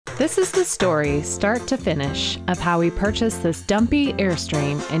This is the story, start to finish, of how we purchased this dumpy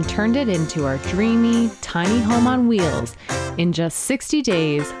Airstream and turned it into our dreamy, tiny home on wheels in just 60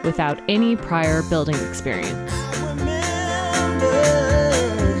 days without any prior building experience.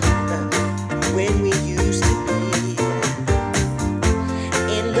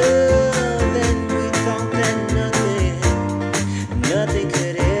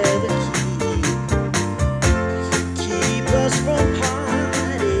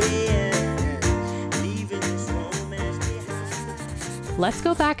 Let's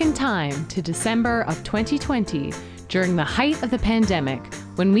go back in time to December of 2020, during the height of the pandemic,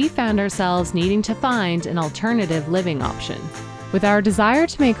 when we found ourselves needing to find an alternative living option. With our desire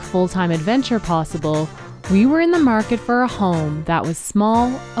to make full-time adventure possible, we were in the market for a home that was small,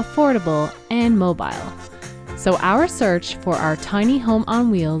 affordable, and mobile. So our search for our tiny home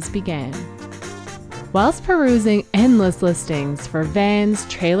on wheels began. Whilst perusing endless listings for vans,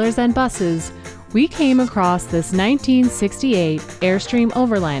 trailers, and buses, we came across this 1968 Airstream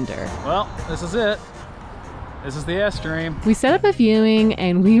Overlander. Well, this is it. This is the Airstream. We set up a viewing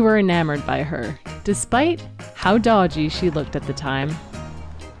and we were enamored by her, despite how dodgy she looked at the time.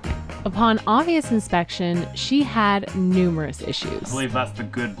 Upon obvious inspection, she had numerous issues. I believe that's the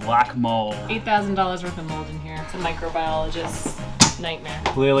good black mold. $8,000 worth of mold in here. It's a microbiologist's nightmare.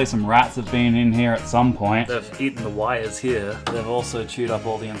 Clearly some rats have been in here at some point. They've eaten the wires here. They've also chewed up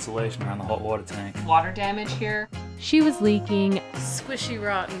all the insulation around the hot water tank. Water damage here. She was leaking. Squishy,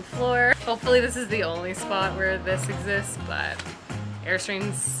 rotten floor. Hopefully this is the only spot where this exists, but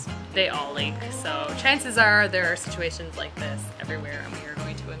Airstreams, they all leak. So chances are there are situations like this everywhere, and we are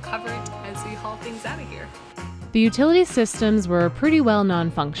going to uncover it as we haul things out of here. The utility systems were pretty well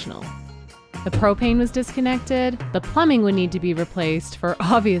non-functional. The propane was disconnected, the plumbing would need to be replaced for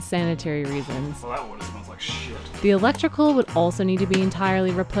obvious sanitary reasons. Well, that water smells like shit. The electrical would also need to be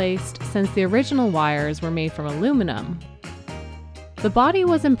entirely replaced, since the original wires were made from aluminum. The body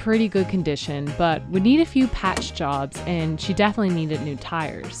was in pretty good condition, but would need a few patch jobs, and she definitely needed new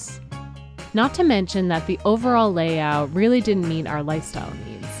tires. Not to mention that the overall layout really didn't meet our lifestyle needs.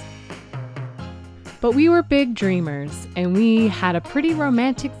 But we were big dreamers, and we had a pretty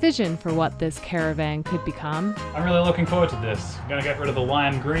romantic vision for what this caravan could become. I'm really looking forward to this. I'm gonna get rid of the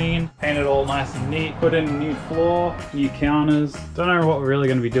lime green, paint it all nice and neat, put in a new floor, new counters. Don't know what we're really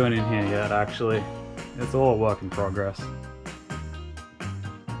gonna be doing in here yet, actually. It's all a work in progress.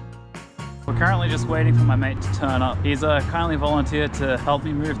 We're currently just waiting for my mate to turn up. He's kindly volunteered to help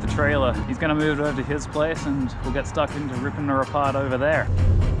me move the trailer. He's gonna move it over to his place and we'll get stuck into ripping her apart over there.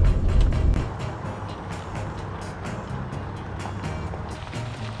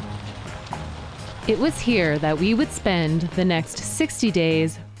 It was here that we would spend the next 60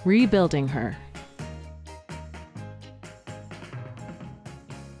 days rebuilding her.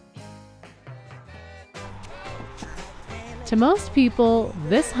 To most people,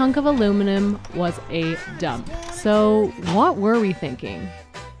 this hunk of aluminum was a dump. So what were we thinking?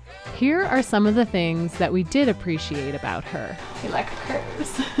 Here are some of the things that we did appreciate about her. We like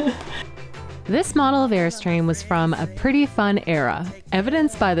curves. This model of Airstream was from a pretty fun era,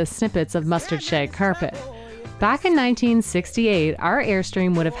 evidenced by the snippets of mustard shag carpet. Back in 1968, our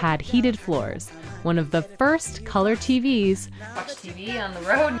Airstream would have had heated floors, one of the first color TVs, watch TV on the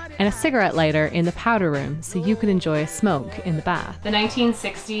road, and a cigarette lighter in the powder room so you could enjoy a smoke in the bath. The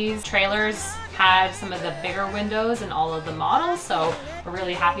 1960s trailers had some of the bigger windows in all of the models, so we're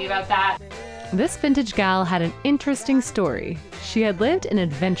really happy about that. This vintage gal had an interesting story. She had lived an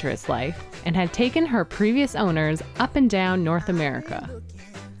adventurous life and had taken her previous owners up and down North America.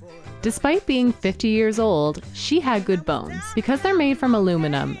 Despite being 50 years old, she had good bones. Because they're made from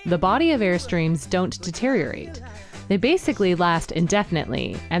aluminum, the body of Airstreams don't deteriorate. They basically last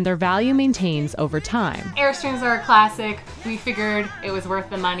indefinitely, and their value maintains over time. Airstreams are a classic. We figured it was worth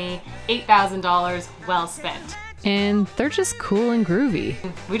the money. $8,000 well spent. And they're just cool and groovy.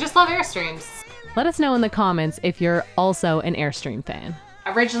 We just love Airstreams. Let us know in the comments if you're also an Airstream fan.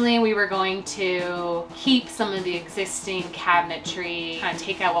 Originally, we were going to keep some of the existing cabinetry, kind of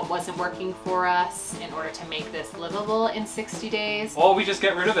take out what wasn't working for us in order to make this livable in 60 days. Or we just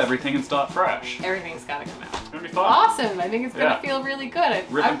get rid of everything and start fresh. Everything's gotta come out. It's gonna be fun. Awesome, I think it's gonna feel really good.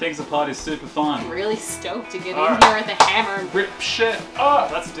 Ripping things apart is super fun. I'm really stoked to get in here with a hammer and rip shit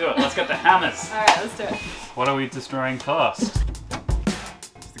up. Let's do it, let's get the hammers. All right, let's do it. What are we destroying first?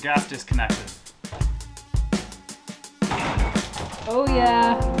 Is the gas disconnected? Oh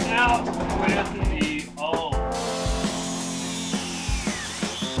yeah. Out with the old.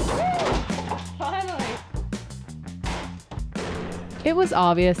 Finally. It was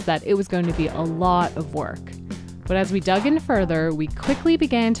obvious that it was going to be a lot of work, But as we dug in further, we quickly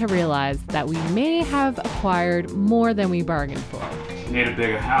began to realize that we may have acquired more than we bargained for. Need a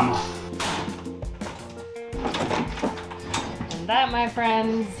bigger hammer. And that, my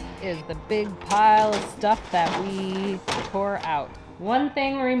friends, is the big pile of stuff that we tore out. One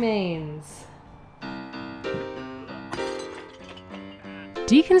thing remains.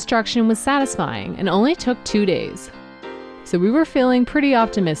 Deconstruction was satisfying and only took 2 days. So we were feeling pretty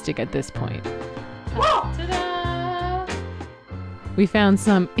optimistic at this point. Ta-da! We found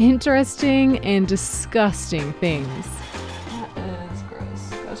some interesting and disgusting things. That is gross.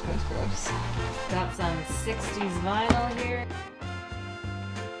 Gross. Got some 60s vinyl here.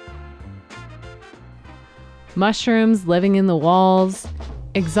 Mushrooms living in the walls.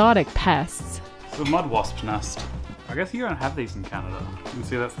 Exotic pests. It's a mud wasp nest. I guess you don't have these in Canada. You can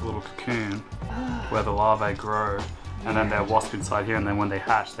see that's the little cocoon where the larvae grow. And then they're wasp inside here, and then when they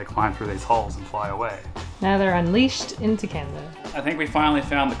hatch, they climb through these holes and fly away. Now they're unleashed into Canada. I think we finally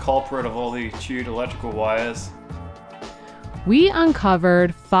found the culprit of all the chewed electrical wires. We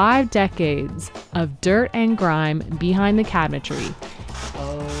uncovered 5 decades of dirt and grime behind the cabinetry.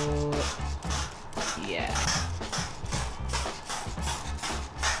 Oh, yeah.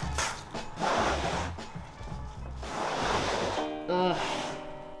 Ugh.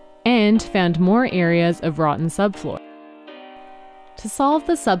 And found more areas of rotten subfloor. To solve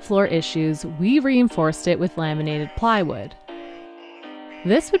the subfloor issues, we reinforced it with laminated plywood.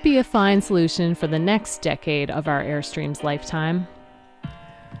 This would be a fine solution for the next decade of our Airstream's lifetime.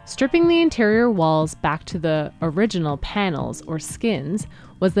 Stripping the interior walls back to the original panels or skins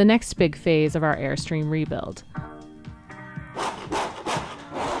was the next big phase of our Airstream rebuild.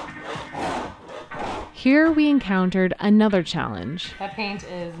 Here we encountered another challenge. That paint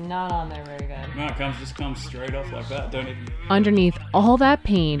is not on there very good. No, it just comes straight off like that, don't it? Underneath all that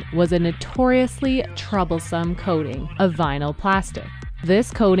paint was a notoriously troublesome coating of vinyl plastic. This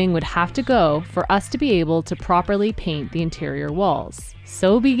coating would have to go for us to be able to properly paint the interior walls.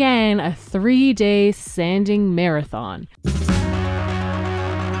 So began a 3-day sanding marathon.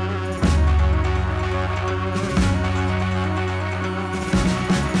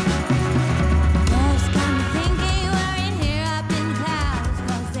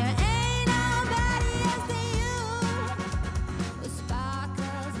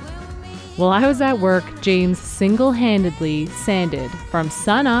 While I was at work, James single-handedly sanded from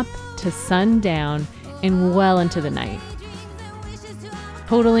sun up to sundown and well into the night,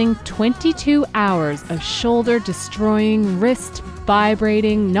 totaling 22 hours of shoulder-destroying,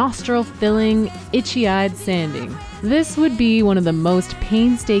 wrist-vibrating, nostril-filling, itchy-eyed sanding. This would be one of the most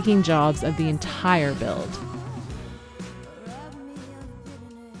painstaking jobs of the entire build.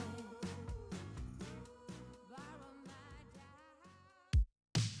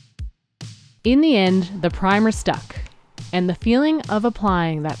 In the end, the primer stuck, and the feeling of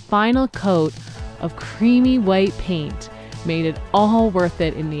applying that final coat of creamy white paint made it all worth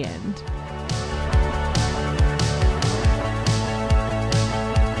it in the end.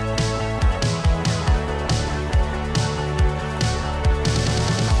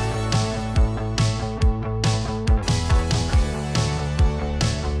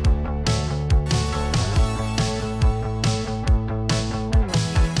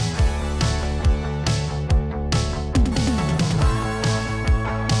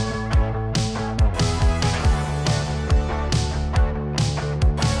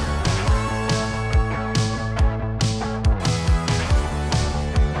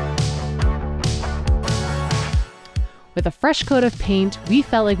 With a fresh coat of paint, we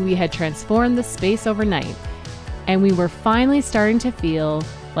felt like we had transformed the space overnight, and we were finally starting to feel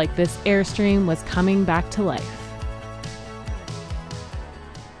like this Airstream was coming back to life.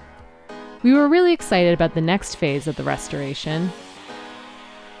 We were really excited about the next phase of the restoration.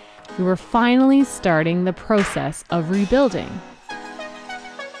 We were finally starting the process of rebuilding.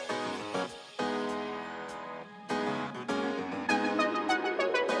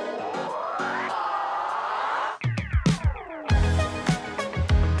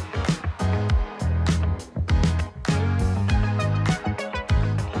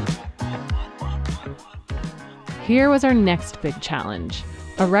 Here was our next big challenge,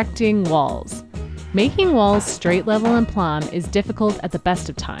 erecting walls. Making walls straight, level, and plumb is difficult at the best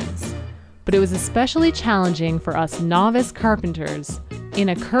of times, but it was especially challenging for us novice carpenters in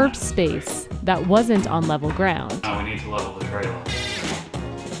a curved space that wasn't on level ground. Now we need to level the trailer.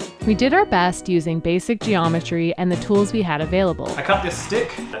 We did our best using basic geometry and the tools we had available. I cut this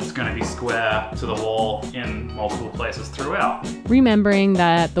stick that's going to be square to the wall in multiple places throughout. Remembering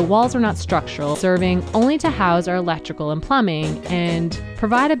that the walls are not structural, serving only to house our electrical and plumbing and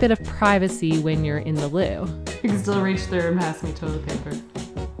provide a bit of privacy when you're in the loo. You can still reach through and pass me toilet paper.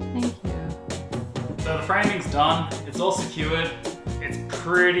 Thank you. So the framing's done, it's all secured, it's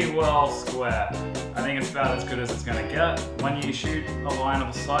pretty well square. I think it's about as good as it's gonna get. When you shoot a line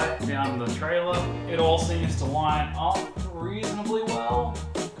of sight down the trailer, it all seems to line up reasonably well.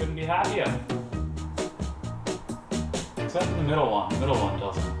 Couldn't be happier. Except for the middle one. The middle one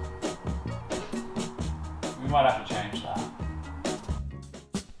doesn't. We might have to change that.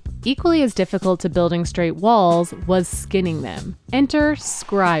 Equally as difficult to building straight walls was skinning them. Enter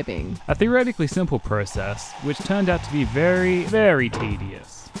scribing. A theoretically simple process, which turned out to be very, very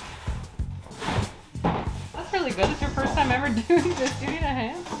tedious. That's really good. It's your first time ever doing this, doing it a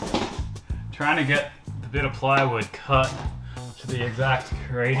hand? Trying to get the bit of plywood cut to the exact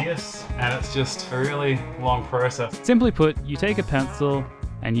radius, and it's just a really long process. Simply put, you take a pencil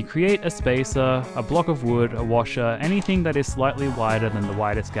and you create a spacer, a block of wood, a washer, anything that is slightly wider than the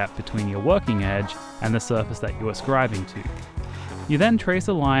widest gap between your working edge and the surface that you are scribing to. You then trace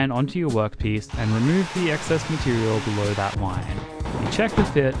a line onto your workpiece and remove the excess material below that line. You check the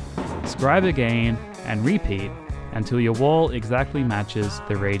fit, scribe again, and repeat until your wall exactly matches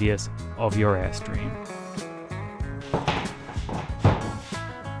the radius of your Airstream.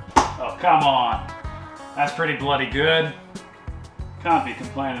 Oh, come on! That's pretty bloody good. Can't be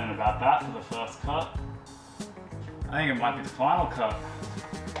complaining about that for the first cut. I think it might be the final cut.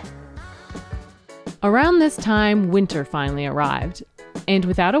 Around this time, winter finally arrived, and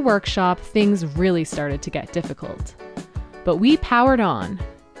without a workshop, things really started to get difficult. But we powered on.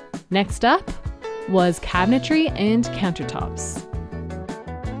 Next up was cabinetry and countertops.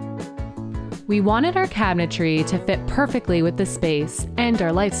 We wanted our cabinetry to fit perfectly with the space and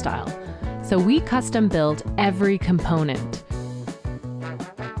our lifestyle, so we custom built every component.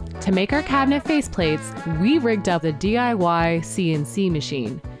 To make our cabinet faceplates, we rigged up the DIY CNC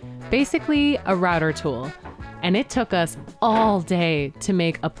machine, basically a router tool, and it took us all day to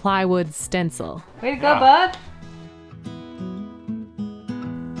make a plywood stencil. Way to go, bud!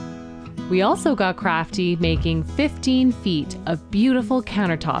 We also got crafty making 15 feet of beautiful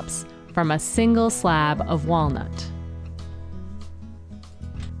countertops from a single slab of walnut.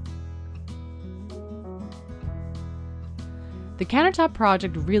 The countertop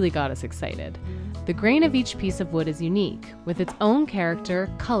project really got us excited. The grain of each piece of wood is unique, with its own character,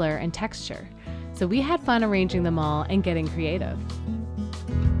 color, and texture. So we had fun arranging them all and getting creative.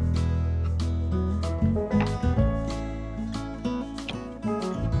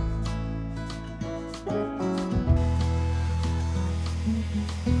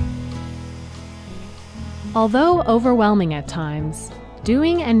 Although overwhelming at times,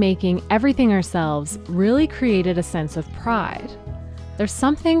 doing and making everything ourselves really created a sense of pride. There's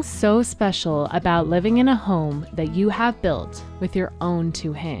something so special about living in a home that you have built with your own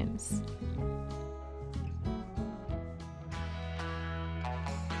two hands.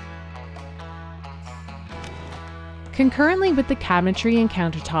 Concurrently with the cabinetry and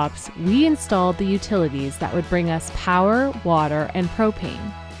countertops, we installed the utilities that would bring us power, water, and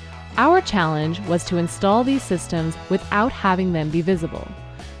propane. Our challenge was to install these systems without having them be visible.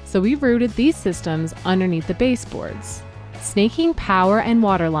 So we routed these systems underneath the baseboards, snaking power and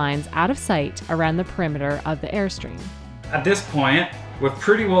water lines out of sight around the perimeter of the Airstream. At this point, we've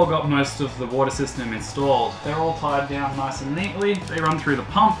pretty well got most of the water system installed. They're all tied down nice and neatly. They run through the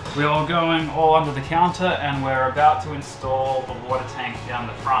pump. We're all going all under the counter, and we're about to install the water tank down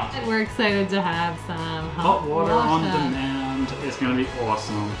the front. And we're excited to have some hot water on demand. It's going to be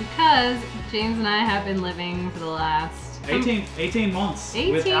awesome. Because James and I have been living for the last 18 months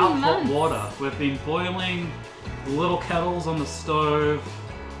without hot water. We've been boiling little kettles on the stove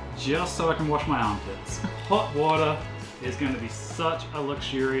just so I can wash my armpits. Hot water is going to be such a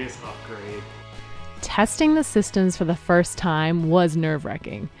luxurious upgrade. Testing the systems for the first time was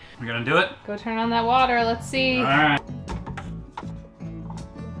nerve-wracking. We're going to do it? Go turn on that water, let's see. All right.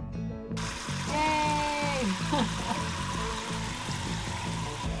 Yay!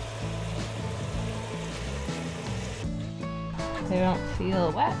 They don't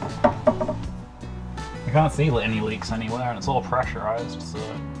feel wet. I can't see any leaks anywhere, and it's all pressurized, so...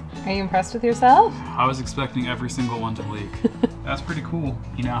 Are you impressed with yourself? I was expecting every single one to leak. That's pretty cool.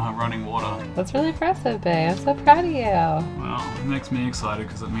 You now have running water. That's really impressive, babe. I'm so proud of you. Well, it makes me excited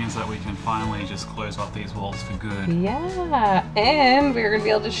because it means that we can finally just close off these walls for good. Yeah, and we're gonna be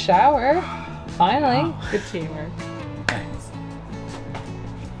able to shower. Finally. Oh. Good teamwork. Thanks.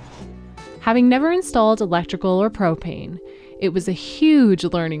 Having never installed electrical or propane, it was a huge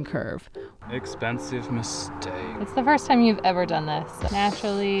learning curve. Expensive mistake. It's the first time you've ever done this.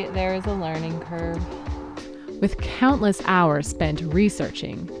 Naturally, there is a learning curve. With countless hours spent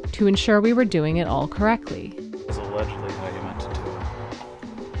researching to ensure we were doing it all correctly. is allegedly how you're meant to do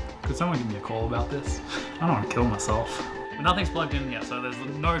it. Could someone give me a call about this? I don't want to kill myself. But nothing's plugged in yet, so there's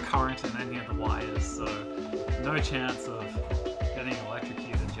no current in any of the wires, so no chance of getting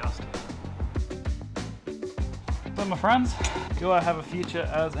electrocuted just yet. So my friends, do I have a future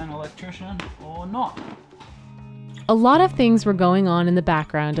as an electrician or not? A lot of things were going on in the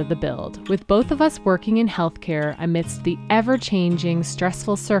background of the build, with both of us working in healthcare amidst the ever-changing,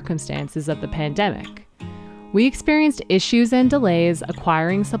 stressful circumstances of the pandemic. We experienced issues and delays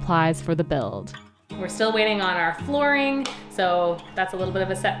acquiring supplies for the build. We're still waiting on our flooring, so that's a little bit of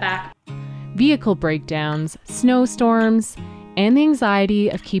a setback. Vehicle breakdowns, snowstorms, and the anxiety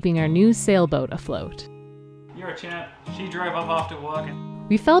of keeping our new sailboat afloat. You're a champ. She drove up after work.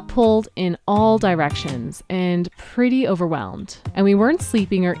 We felt pulled in all directions and pretty overwhelmed, and we weren't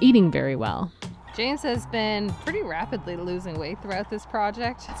sleeping or eating very well. James has been pretty rapidly losing weight throughout this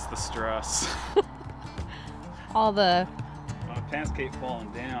project. It's the stress. All the My pants keep falling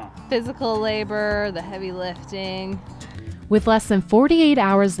down. physical labor, the heavy lifting. With less than 48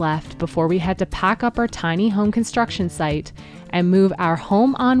 hours left before we had to pack up our tiny home construction site and move our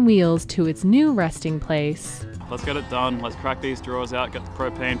home on wheels to its new resting place. Let's get it done. Let's crack these drawers out, get the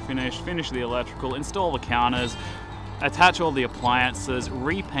propane finished, finish the electrical, install the counters, attach all the appliances,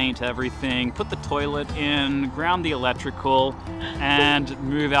 repaint everything, put the toilet in, ground the electrical, and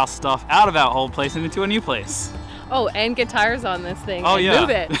move our stuff out of our old place and into a new place. Oh, and get tires on this thing. Oh, and yeah. Move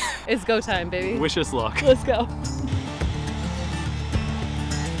it. It's go time, baby. Wish us luck. Let's go.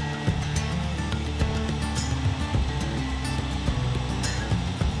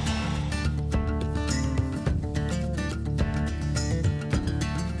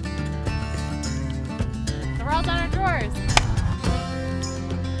 So we're all done our drawers.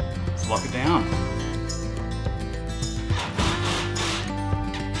 Let's lock it down.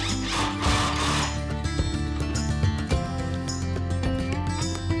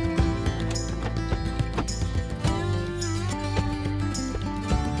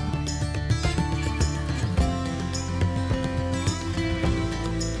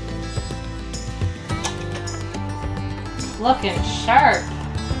 Looking sharp.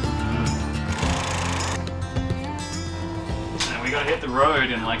 And we gotta hit the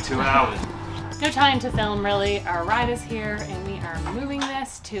road in like 2 hours. No time to film, really. Our ride is here, and we are moving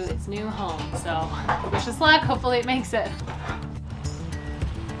this to its new home. So wish us luck. Hopefully it makes it.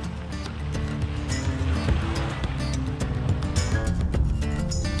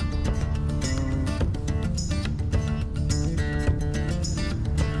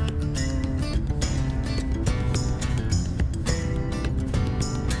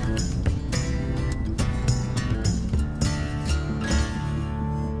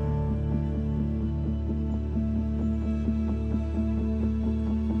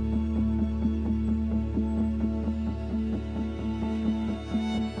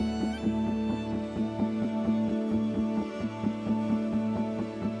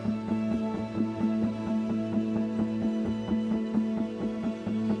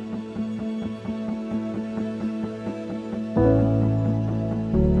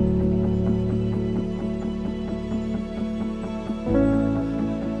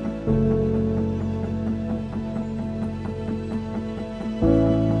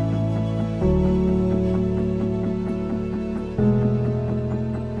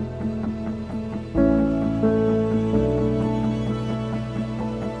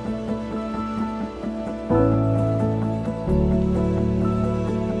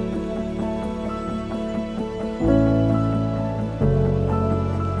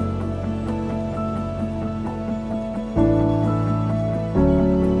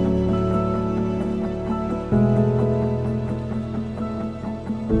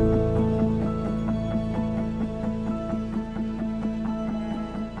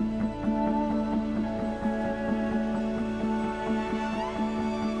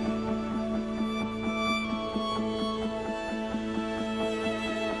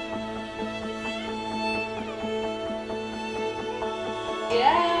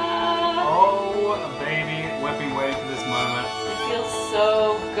 Yeah! Oh, baby, we've been waiting for this moment. It feels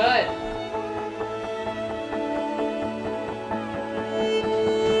so good.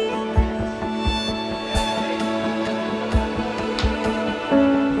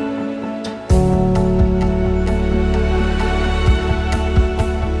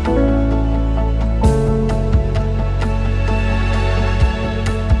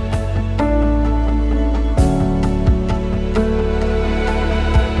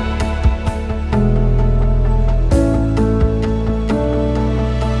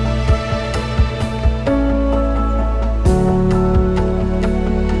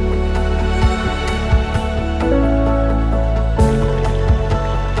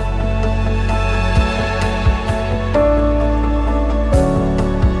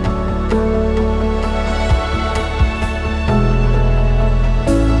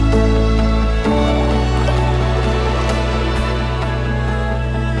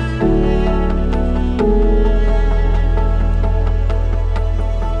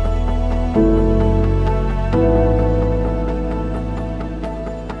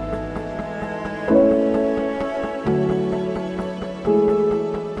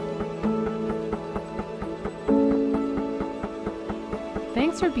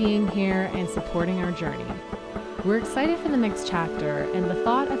 Thanks for being here and supporting our journey. We're excited for the next chapter and the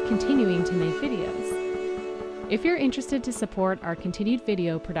thought of continuing to make videos. If you're interested to support our continued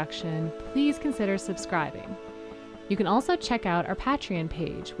video production, please consider subscribing. You can also check out our Patreon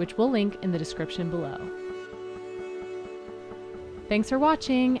page, which we'll link in the description below. Thanks for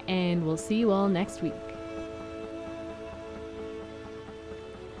watching, and we'll see you all next week.